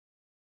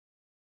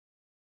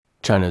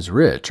China's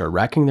rich are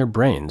racking their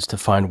brains to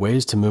find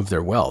ways to move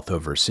their wealth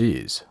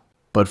overseas.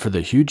 But for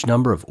the huge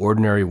number of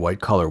ordinary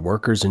white-collar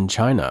workers in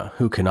China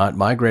who cannot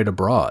migrate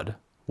abroad,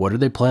 what are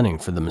they planning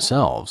for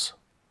themselves?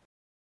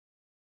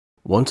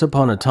 Once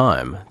upon a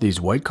time,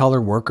 these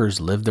white-collar workers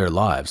lived their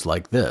lives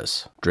like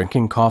this,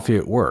 drinking coffee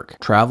at work,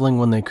 traveling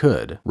when they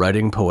could,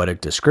 writing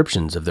poetic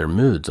descriptions of their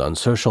moods on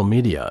social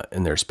media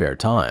in their spare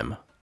time,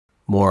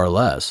 more or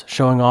less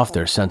showing off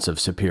their sense of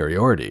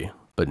superiority.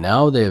 But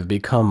now they have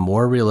become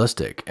more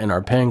realistic and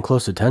are paying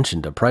close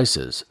attention to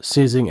prices,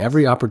 seizing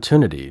every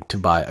opportunity to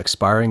buy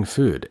expiring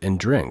food and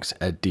drinks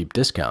at deep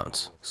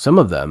discounts. Some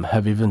of them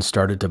have even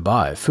started to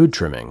buy food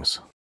trimmings.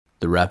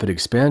 The rapid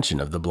expansion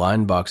of the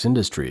blind box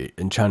industry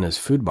in China's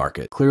food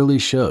market clearly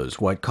shows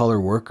white-collar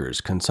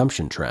workers'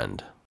 consumption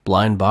trend.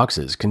 Blind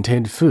boxes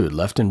contained food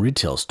left in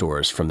retail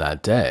stores from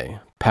that day,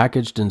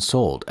 packaged and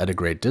sold at a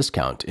great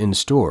discount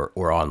in-store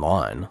or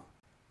online.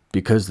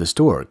 Because the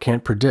store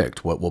can't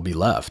predict what will be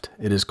left,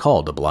 it is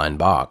called a blind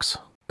box.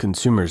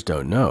 Consumers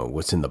don't know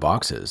what's in the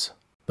boxes.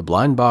 The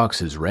blind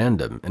box is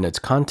random in its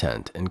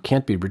content and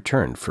can't be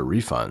returned for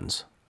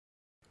refunds.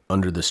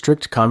 Under the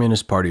strict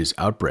Communist Party's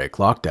outbreak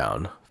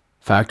lockdown,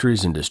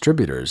 factories and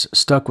distributors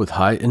stuck with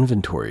high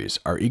inventories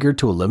are eager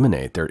to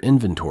eliminate their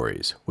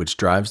inventories, which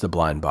drives the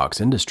blind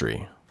box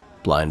industry.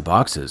 Blind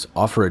boxes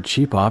offer a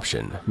cheap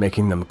option,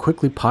 making them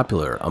quickly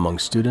popular among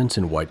students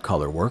and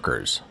white-collar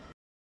workers.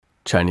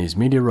 Chinese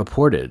media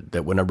reported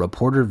that when a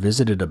reporter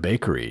visited a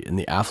bakery in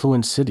the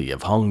affluent city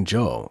of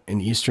Hangzhou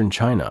in eastern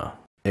China,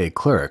 a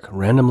clerk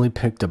randomly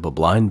picked up a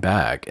blind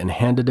bag and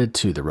handed it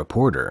to the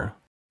reporter.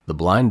 The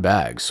blind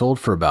bag sold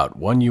for about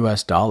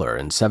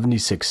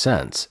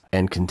 $1.76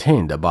 and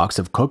contained a box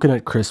of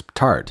coconut crisp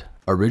tart,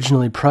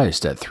 originally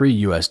priced at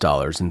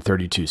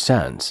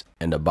 $3.32,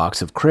 and a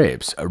box of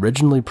crepes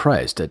originally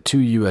priced at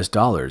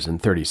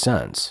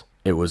 $2.30.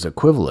 It was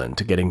equivalent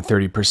to getting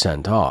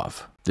 30%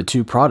 off. The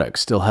two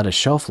products still had a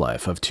shelf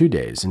life of 2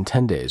 days and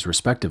 10 days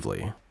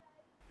respectively.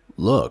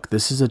 Look,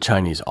 this is a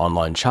Chinese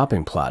online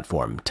shopping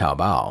platform,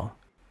 Taobao.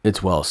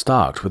 It's well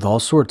stocked with all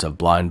sorts of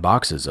blind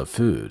boxes of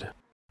food.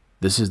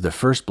 This is the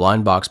first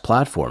blind box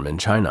platform in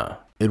China.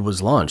 It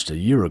was launched a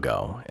year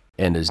ago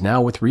and is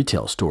now with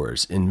retail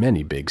stores in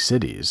many big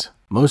cities.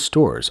 Most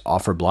stores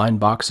offer blind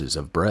boxes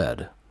of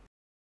bread.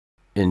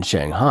 In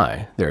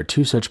Shanghai, there are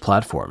two such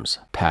platforms,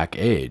 Pack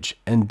Age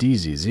and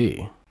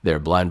DZZ. Their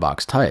blind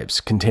box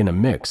types contain a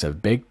mix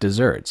of baked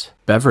desserts,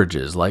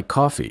 beverages like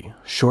coffee,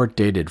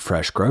 short-dated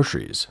fresh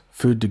groceries,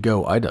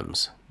 food-to-go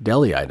items,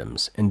 deli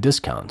items, and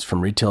discounts from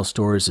retail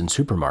stores and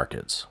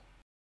supermarkets.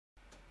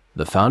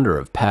 The founder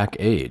of Pack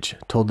Age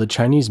told the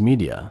Chinese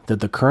media that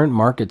the current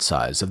market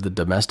size of the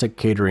domestic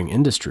catering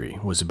industry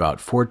was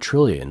about 4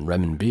 trillion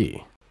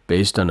renminbi.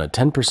 Based on a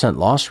 10%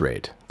 loss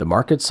rate, the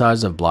market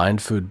size of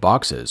blind food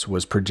boxes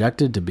was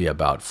projected to be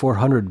about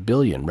 400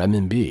 billion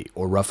renminbi,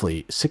 or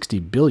roughly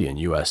 $60 billion.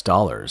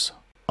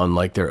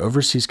 Unlike their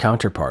overseas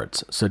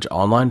counterparts, such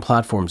online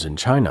platforms in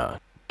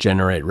China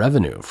generate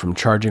revenue from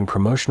charging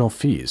promotional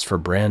fees for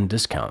brand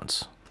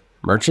discounts.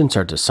 Merchants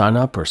are to sign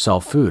up or sell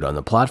food on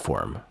the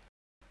platform.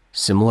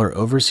 Similar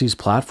overseas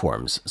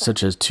platforms,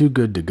 such as Too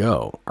Good To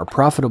Go, are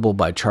profitable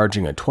by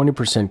charging a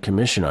 20%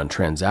 commission on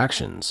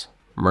transactions,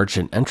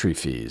 merchant entry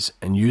fees,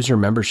 and user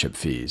membership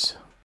fees.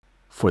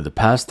 For the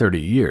past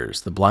 30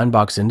 years, the blind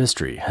box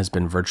industry has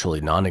been virtually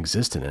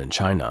non-existent in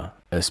China,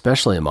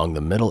 especially among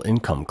the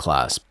middle-income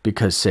class,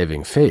 because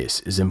saving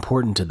face is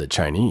important to the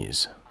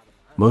Chinese.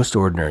 Most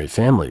ordinary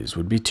families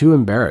would be too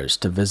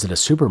embarrassed to visit a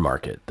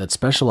supermarket that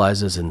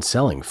specializes in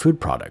selling food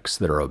products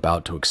that are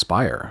about to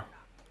expire.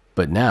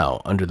 But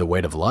now, under the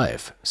weight of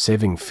life,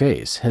 saving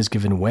face has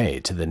given way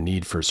to the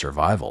need for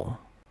survival.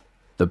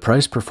 The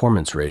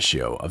price-performance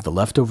ratio of the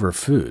leftover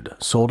food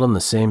sold on the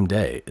same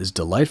day is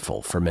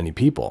delightful for many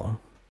people.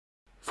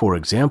 For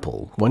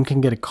example, one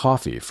can get a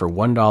coffee for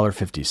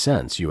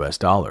 $1.50 US,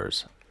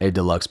 a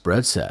deluxe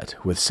bread set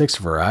with 6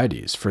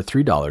 varieties for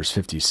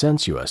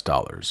 $3.50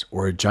 US,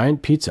 or a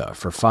giant pizza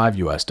for $5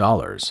 US.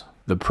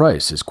 The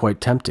price is quite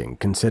tempting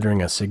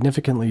considering a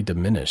significantly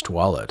diminished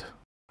wallet.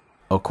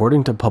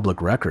 According to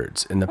public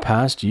records, in the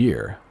past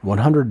year,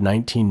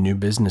 119 new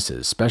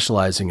businesses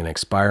specializing in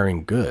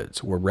expiring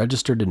goods were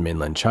registered in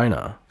mainland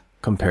China,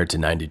 compared to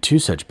 92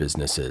 such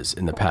businesses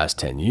in the past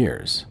 10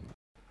 years.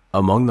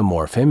 Among the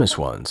more famous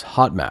ones,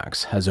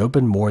 Hotmax has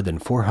opened more than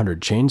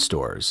 400 chain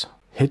stores.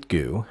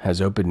 Hitgoo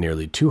has opened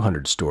nearly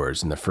 200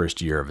 stores in the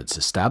first year of its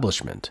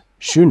establishment.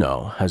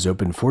 Shuno has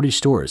opened 40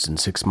 stores in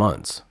 6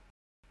 months.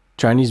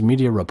 Chinese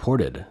media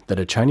reported that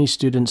a Chinese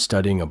student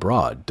studying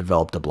abroad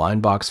developed a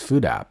blind box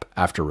food app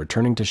after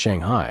returning to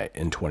Shanghai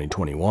in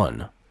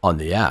 2021. On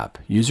the app,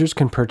 users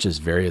can purchase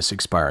various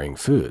expiring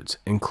foods,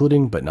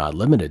 including but not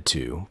limited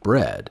to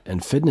bread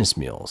and fitness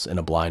meals in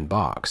a blind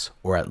box,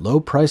 or at low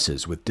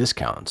prices with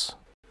discounts.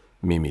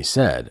 Mimi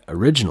said,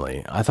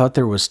 "Originally, I thought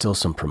there was still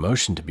some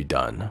promotion to be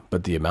done,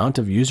 but the amount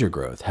of user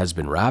growth has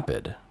been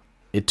rapid.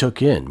 It took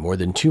in more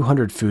than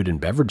 200 food and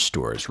beverage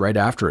stores right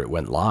after it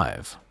went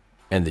live,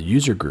 and the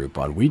user group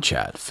on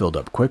WeChat filled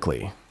up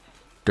quickly."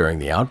 During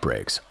the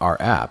outbreaks,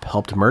 our app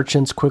helped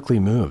merchants quickly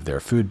move their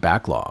food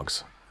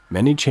backlogs.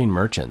 Many chain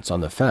merchants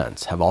on the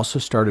fence have also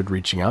started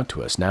reaching out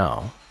to us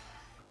now.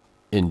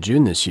 In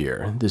June this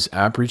year, this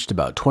app reached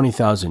about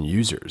 20,000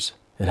 users.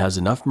 It has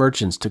enough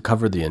merchants to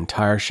cover the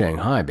entire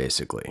Shanghai,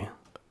 basically.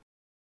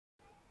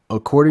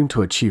 According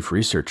to a chief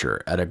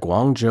researcher at a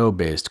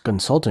Guangzhou-based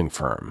consulting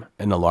firm,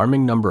 an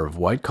alarming number of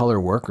white-collar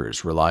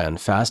workers rely on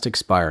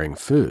fast-expiring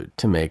food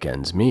to make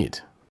ends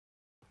meet.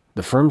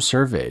 The firm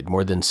surveyed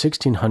more than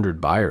 1,600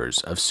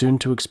 buyers of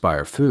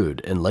soon-to-expire food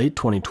in late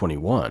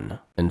 2021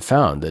 and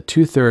found that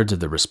two-thirds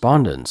of the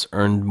respondents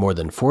earned more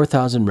than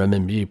 4,000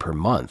 renminbi per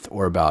month,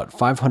 or about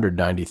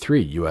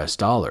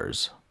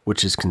 $593,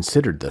 which is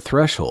considered the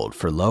threshold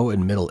for low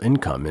and middle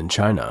income in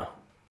China.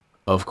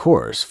 Of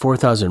course,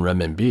 4,000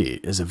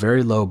 renminbi is a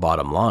very low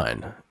bottom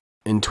line.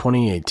 In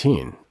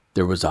 2018,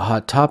 there was a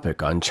hot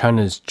topic on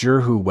China's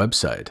Zhihu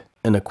website,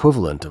 an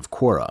equivalent of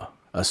Quora,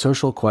 a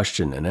social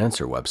question and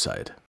answer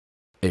website.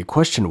 A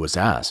question was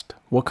asked,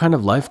 what kind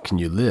of life can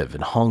you live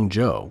in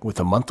Hangzhou with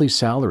a monthly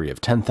salary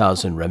of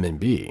 10,000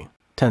 renminbi?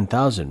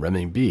 10,000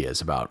 renminbi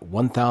is about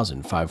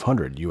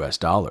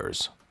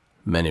 $1,500.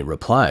 Many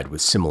replied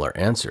with similar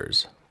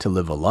answers, to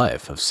live a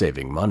life of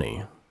saving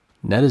money.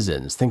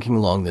 Netizens thinking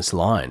along this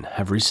line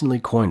have recently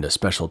coined a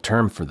special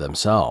term for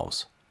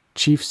themselves,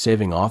 Chief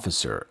Saving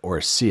Officer or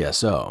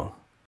CSO.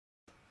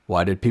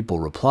 Why did people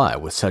reply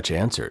with such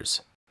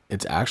answers?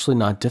 It's actually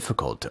not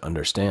difficult to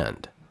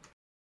understand.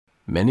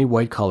 Many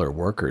white-collar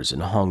workers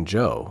in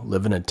Hangzhou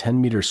live in a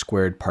 10-meter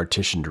squared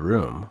partitioned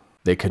room.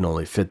 They can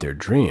only fit their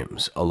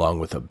dreams, along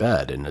with a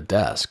bed and a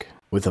desk.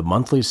 With a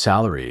monthly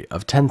salary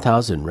of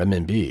 10,000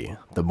 renminbi,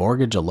 the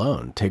mortgage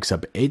alone takes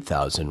up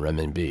 8,000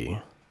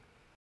 renminbi.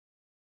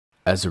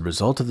 As a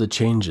result of the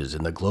changes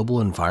in the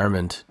global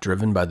environment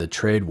driven by the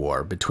trade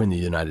war between the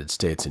United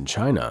States and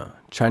China,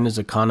 China's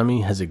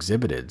economy has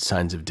exhibited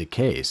signs of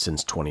decay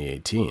since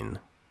 2018.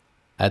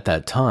 At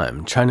that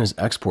time, China's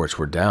exports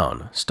were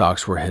down,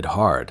 stocks were hit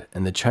hard,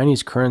 and the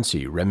Chinese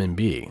currency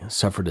renminbi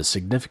suffered a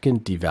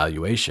significant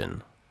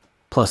devaluation,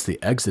 plus the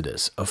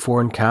exodus of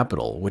foreign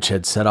capital which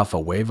had set off a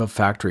wave of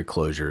factory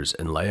closures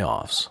and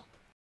layoffs.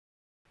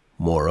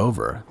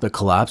 Moreover, the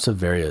collapse of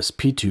various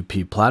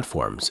P2P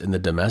platforms in the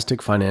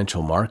domestic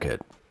financial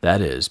market,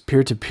 that is,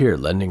 peer-to-peer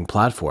lending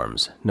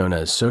platforms known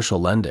as social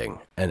lending,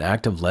 an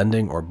act of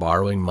lending or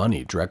borrowing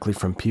money directly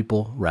from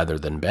people rather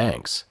than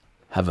banks,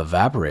 have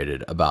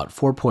evaporated about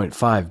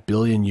 $4.5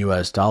 billion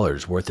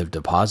worth of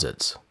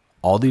deposits.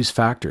 All these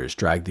factors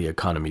dragged the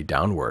economy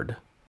downward.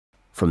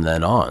 From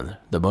then on,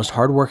 the most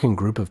hardworking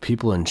group of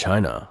people in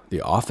China,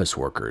 the office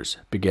workers,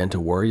 began to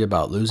worry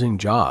about losing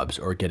jobs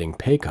or getting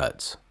pay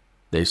cuts.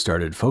 They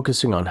started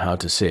focusing on how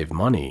to save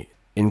money,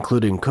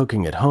 including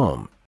cooking at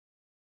home.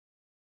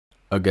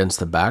 Against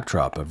the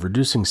backdrop of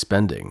reducing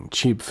spending,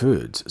 cheap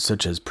foods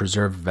such as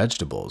preserved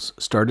vegetables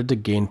started to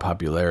gain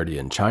popularity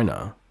in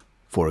China.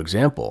 For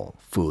example,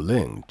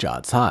 Fuling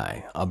Jia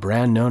Cai, a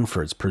brand known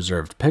for its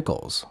preserved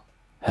pickles,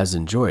 has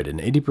enjoyed an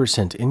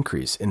 80%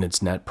 increase in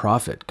its net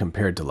profit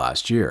compared to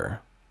last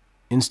year.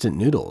 Instant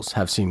noodles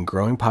have seen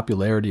growing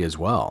popularity as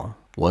well.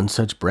 One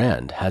such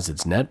brand has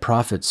its net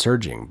profit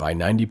surging by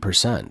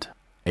 90%.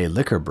 A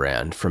liquor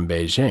brand from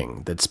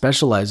Beijing that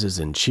specializes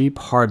in cheap,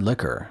 hard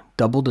liquor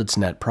doubled its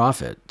net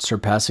profit,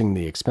 surpassing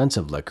the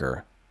expensive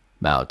liquor,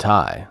 Mao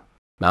Tai.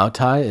 Mao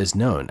Tai is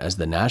known as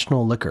the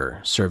national liquor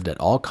served at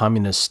all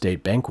communist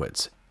state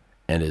banquets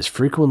and is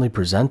frequently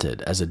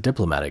presented as a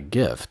diplomatic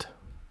gift.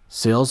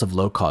 Sales of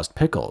low-cost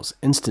pickles,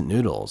 instant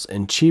noodles,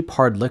 and cheap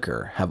hard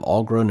liquor have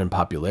all grown in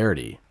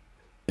popularity,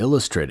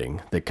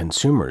 illustrating that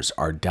consumers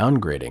are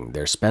downgrading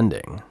their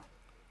spending.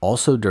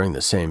 Also during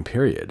the same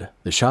period,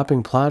 the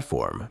shopping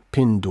platform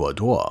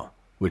Pinduoduo,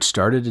 which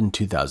started in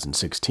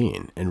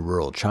 2016 in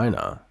rural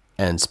China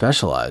and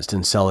specialized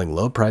in selling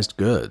low-priced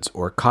goods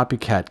or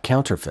copycat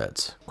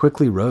counterfeits,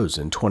 quickly rose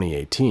in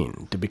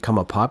 2018 to become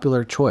a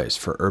popular choice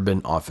for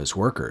urban office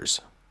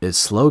workers. Its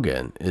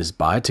slogan is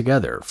 "Buy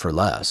together for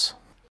less."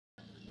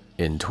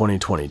 In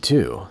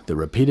 2022, the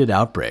repeated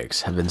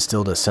outbreaks have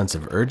instilled a sense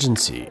of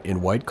urgency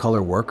in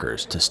white-collar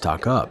workers to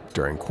stock up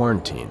during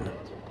quarantine.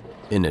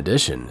 In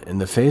addition, in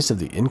the face of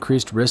the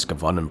increased risk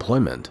of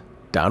unemployment,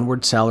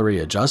 downward salary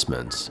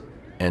adjustments,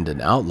 and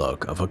an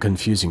outlook of a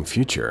confusing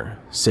future,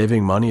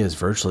 saving money is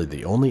virtually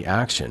the only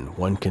action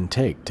one can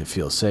take to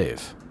feel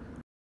safe.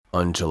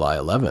 On July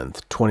 11,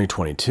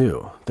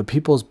 2022, the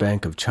People's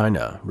Bank of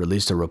China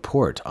released a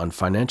report on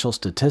financial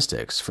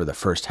statistics for the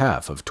first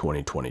half of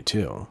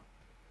 2022.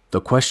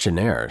 The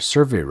questionnaire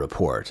survey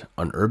report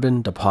on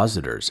urban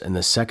depositors in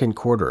the second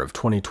quarter of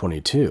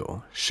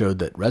 2022 showed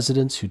that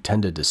residents who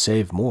tended to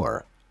save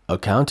more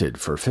accounted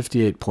for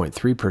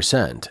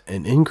 58.3%,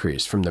 an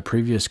increase from the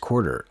previous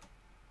quarter,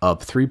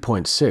 up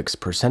 3.6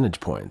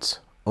 percentage points.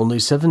 Only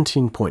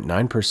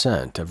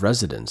 17.9% of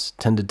residents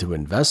tended to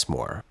invest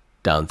more,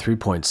 down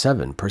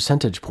 3.7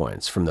 percentage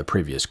points from the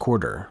previous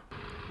quarter.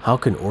 How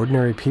can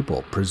ordinary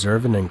people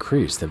preserve and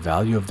increase the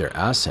value of their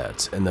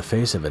assets in the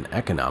face of an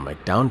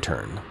economic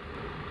downturn?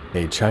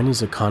 A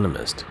Chinese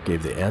economist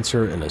gave the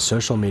answer in a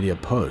social media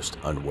post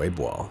on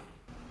Weibo.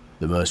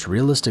 The most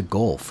realistic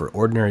goal for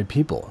ordinary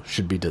people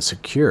should be to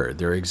secure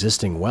their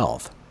existing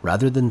wealth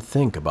rather than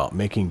think about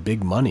making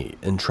big money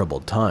in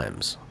troubled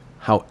times.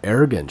 How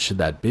arrogant should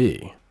that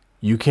be?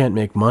 You can't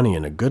make money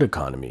in a good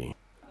economy,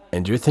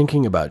 and you're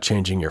thinking about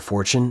changing your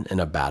fortune in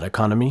a bad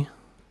economy?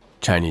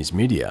 Chinese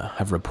media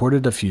have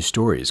reported a few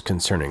stories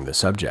concerning the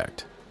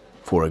subject.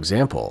 For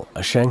example,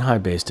 a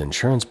Shanghai-based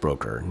insurance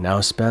broker now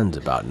spends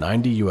about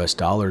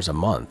 $90 a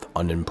month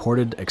on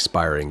imported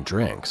expiring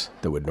drinks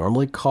that would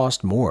normally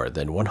cost more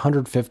than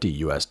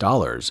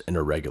 $150 in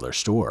a regular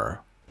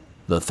store.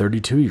 The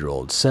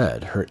 32-year-old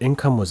said her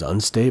income was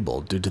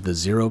unstable due to the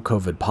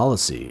zero-COVID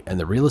policy and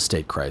the real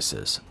estate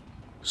crisis.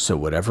 So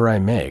whatever I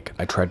make,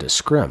 I try to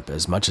scrimp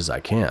as much as I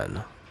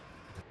can.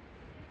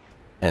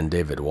 And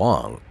David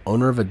Wang,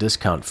 owner of a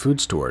discount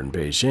food store in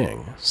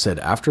Beijing, said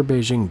after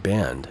Beijing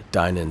banned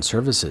dine-in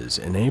services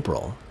in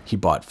April, he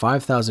bought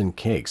 5,000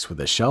 cakes with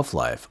a shelf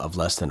life of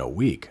less than a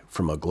week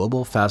from a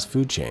global fast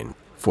food chain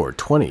for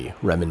 20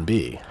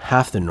 renminbi,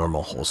 half the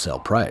normal wholesale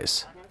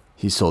price.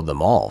 He sold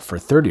them all for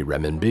 30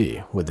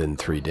 renminbi within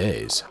 3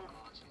 days.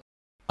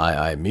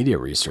 II Media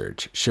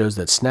research shows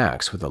that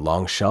snacks with a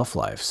long shelf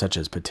life such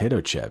as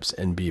potato chips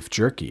and beef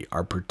jerky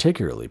are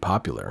particularly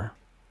popular.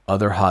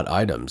 Other hot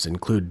items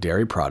include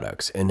dairy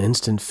products and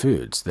instant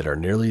foods that are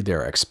nearly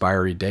their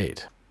expiry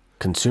date.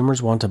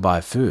 Consumers want to buy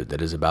food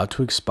that is about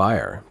to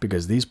expire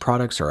because these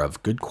products are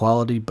of good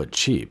quality but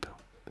cheap,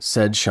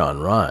 said Sean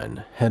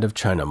Ryan, head of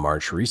China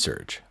March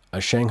Research, a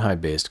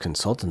Shanghai-based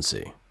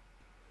consultancy.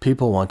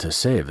 People want to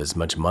save as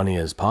much money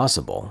as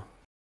possible.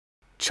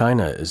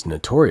 China is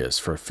notorious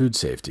for food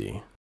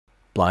safety.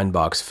 Blind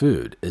box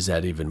food is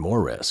at even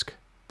more risk.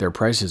 Their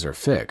prices are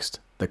fixed,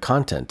 the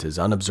content is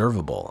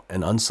unobservable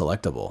and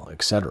unselectable,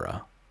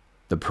 etc.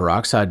 The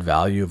peroxide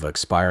value of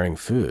expiring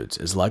foods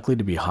is likely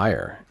to be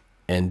higher,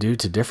 and due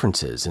to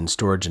differences in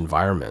storage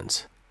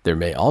environments, there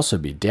may also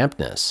be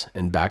dampness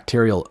and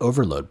bacterial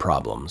overload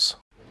problems.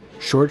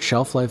 Short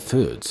shelf-life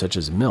foods such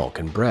as milk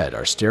and bread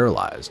are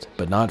sterilized,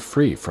 but not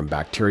free from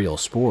bacterial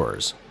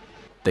spores.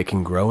 They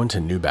can grow into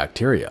new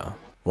bacteria,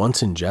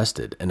 once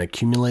ingested and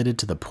accumulated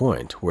to the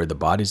point where the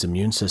body's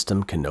immune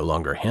system can no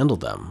longer handle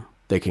them.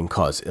 They can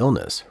cause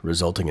illness,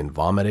 resulting in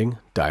vomiting,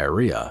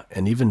 diarrhea,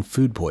 and even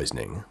food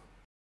poisoning.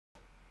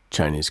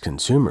 Chinese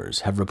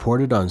consumers have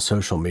reported on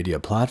social media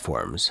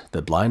platforms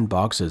that blind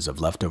boxes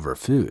of leftover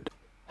food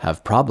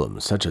have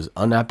problems such as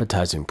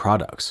unappetizing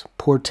products,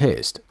 poor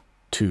taste,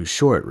 too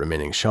short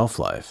remaining shelf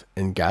life,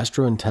 and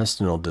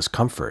gastrointestinal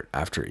discomfort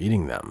after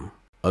eating them.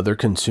 Other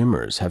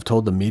consumers have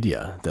told the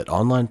media that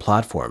online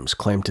platforms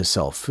claim to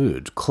sell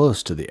food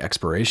close to the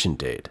expiration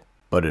date,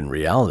 but in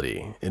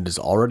reality, it is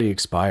already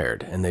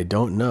expired and they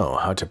don't know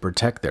how to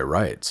protect their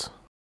rights.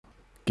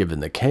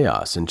 Given the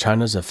chaos in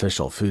China's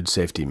official food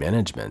safety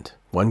management,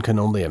 one can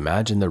only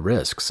imagine the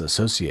risks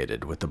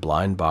associated with the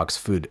blind box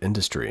food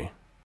industry.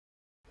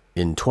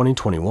 In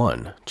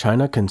 2021,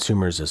 China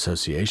Consumers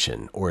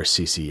Association, or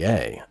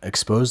CCA,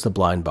 exposed the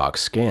blind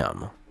box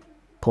scam,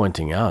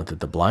 pointing out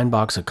that the blind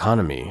box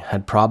economy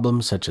had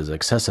problems such as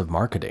excessive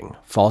marketing,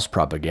 false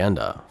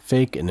propaganda,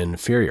 fake and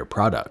inferior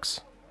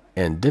products,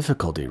 and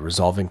difficulty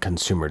resolving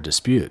consumer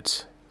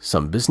disputes.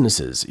 Some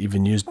businesses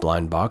even used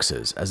blind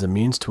boxes as a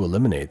means to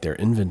eliminate their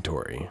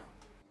inventory.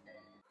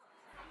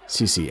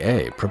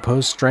 CCA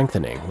proposed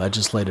strengthening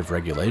legislative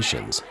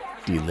regulations,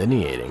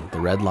 delineating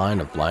the red line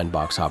of blind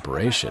box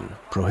operation,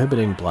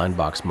 prohibiting blind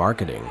box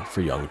marketing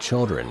for young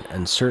children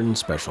and certain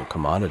special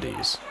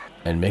commodities,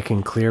 and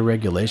making clear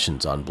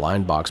regulations on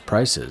blind box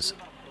prices,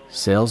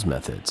 sales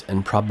methods,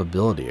 and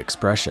probability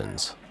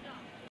expressions.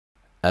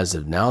 As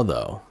of now,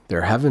 though,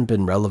 there haven't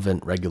been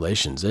relevant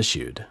regulations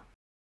issued.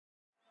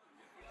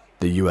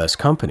 The U.S.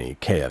 company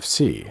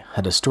KFC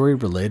had a story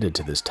related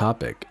to this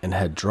topic and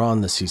had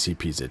drawn the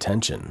CCP's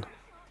attention.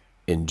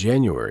 In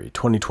January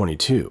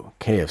 2022,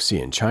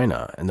 KFC in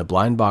China and the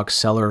blind box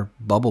seller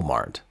Bubble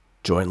Mart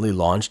jointly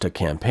launched a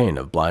campaign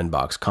of blind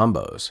box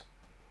combos.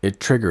 It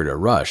triggered a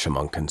rush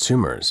among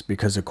consumers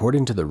because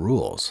according to the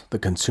rules, the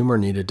consumer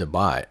needed to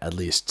buy at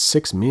least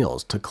 6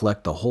 meals to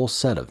collect the whole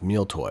set of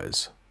meal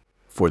toys.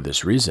 For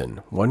this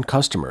reason, one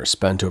customer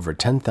spent over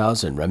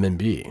 10,000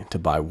 renminbi to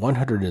buy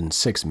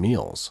 106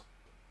 meals.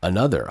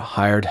 Another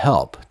hired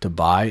help to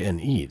buy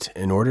and eat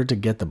in order to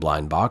get the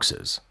blind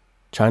boxes.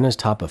 China's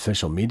top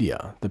official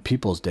media, the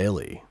People's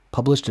Daily,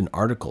 published an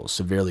article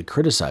severely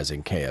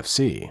criticizing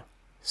KFC,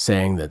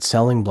 saying that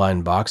selling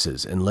blind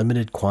boxes in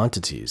limited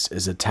quantities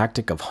is a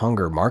tactic of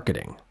hunger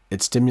marketing.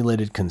 It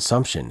stimulated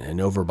consumption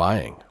and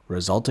overbuying,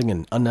 resulting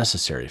in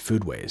unnecessary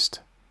food waste.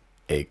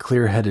 A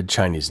clear-headed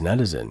Chinese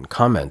netizen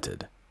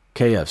commented,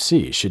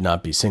 "KFC should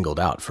not be singled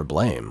out for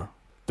blame.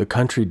 The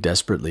country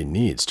desperately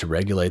needs to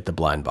regulate the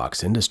blind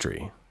box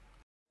industry."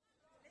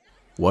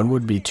 One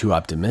would be too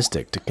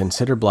optimistic to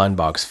consider blind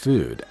box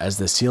food as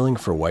the ceiling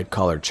for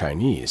white-collar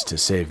Chinese to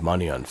save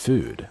money on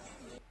food.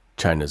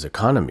 China's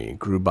economy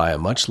grew by a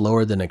much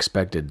lower than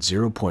expected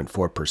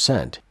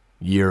 0.4%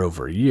 year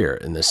over year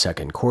in the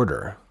second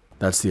quarter.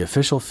 That's the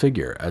official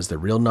figure, as the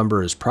real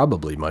number is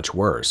probably much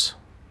worse.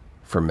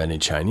 For many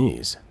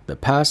Chinese, the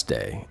past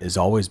day is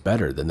always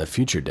better than the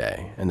future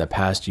day, and the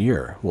past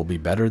year will be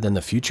better than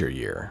the future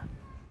year.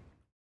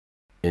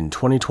 In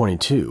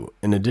 2022,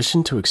 in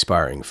addition to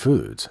expiring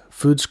foods,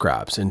 food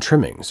scraps and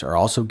trimmings are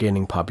also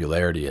gaining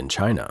popularity in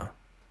China.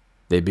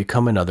 They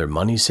become another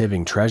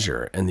money-saving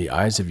treasure in the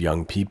eyes of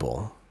young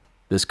people.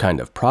 This kind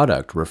of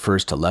product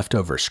refers to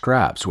leftover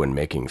scraps when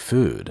making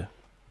food.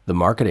 The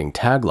marketing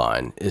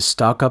tagline is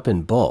 "stock up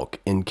in bulk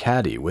in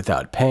caddy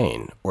without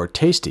pain," or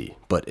 "tasty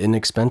but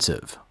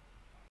inexpensive."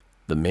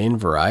 The main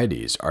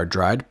varieties are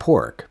dried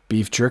pork,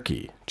 beef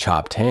jerky,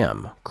 chopped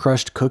ham,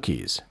 crushed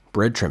cookies,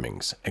 bread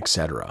trimmings,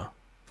 etc.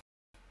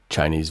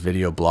 Chinese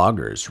video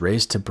bloggers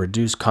race to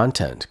produce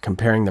content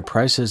comparing the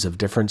prices of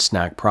different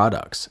snack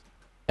products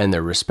and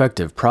their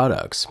respective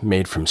products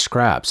made from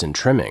scraps and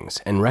trimmings,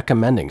 and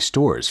recommending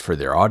stores for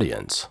their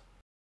audience.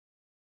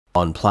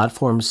 On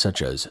platforms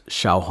such as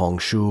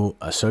Xiaohongshu,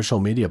 a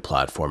social media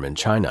platform in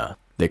China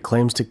that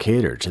claims to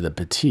cater to the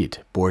petite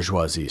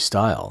bourgeoisie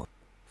style,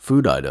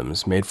 food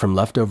items made from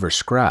leftover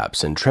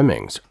scraps and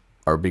trimmings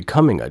are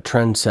becoming a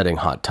trend-setting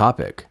hot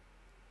topic.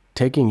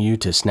 Taking you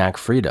to snack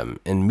freedom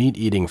and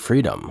meat-eating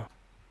freedom,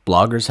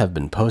 bloggers have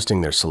been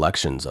posting their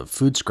selections of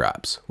food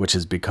scraps, which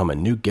has become a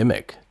new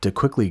gimmick to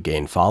quickly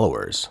gain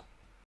followers.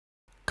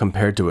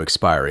 Compared to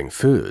expiring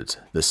foods,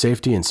 the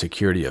safety and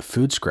security of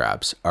food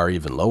scraps are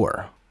even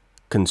lower.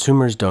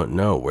 Consumers don't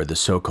know where the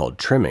so-called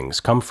trimmings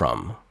come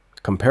from.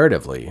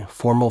 Comparatively,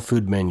 formal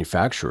food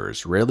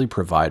manufacturers rarely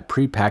provide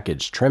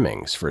pre-packaged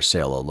trimmings for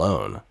sale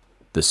alone.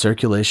 The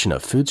circulation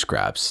of food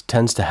scraps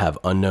tends to have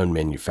unknown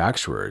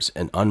manufacturers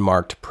and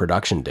unmarked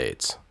production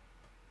dates.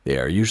 They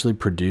are usually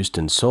produced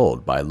and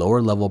sold by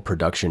lower-level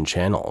production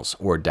channels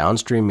or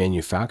downstream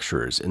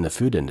manufacturers in the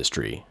food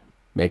industry,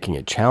 making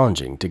it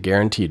challenging to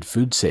guarantee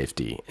food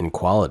safety and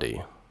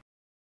quality.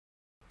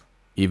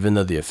 Even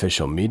though the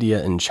official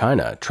media in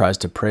China tries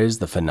to praise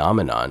the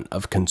phenomenon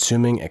of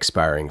consuming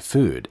expiring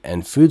food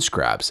and food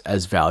scraps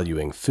as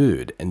valuing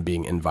food and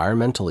being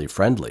environmentally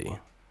friendly,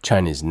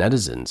 Chinese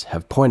netizens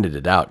have pointed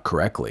it out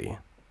correctly.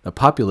 The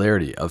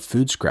popularity of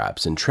food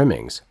scraps and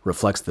trimmings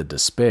reflects the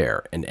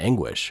despair and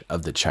anguish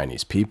of the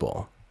Chinese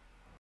people.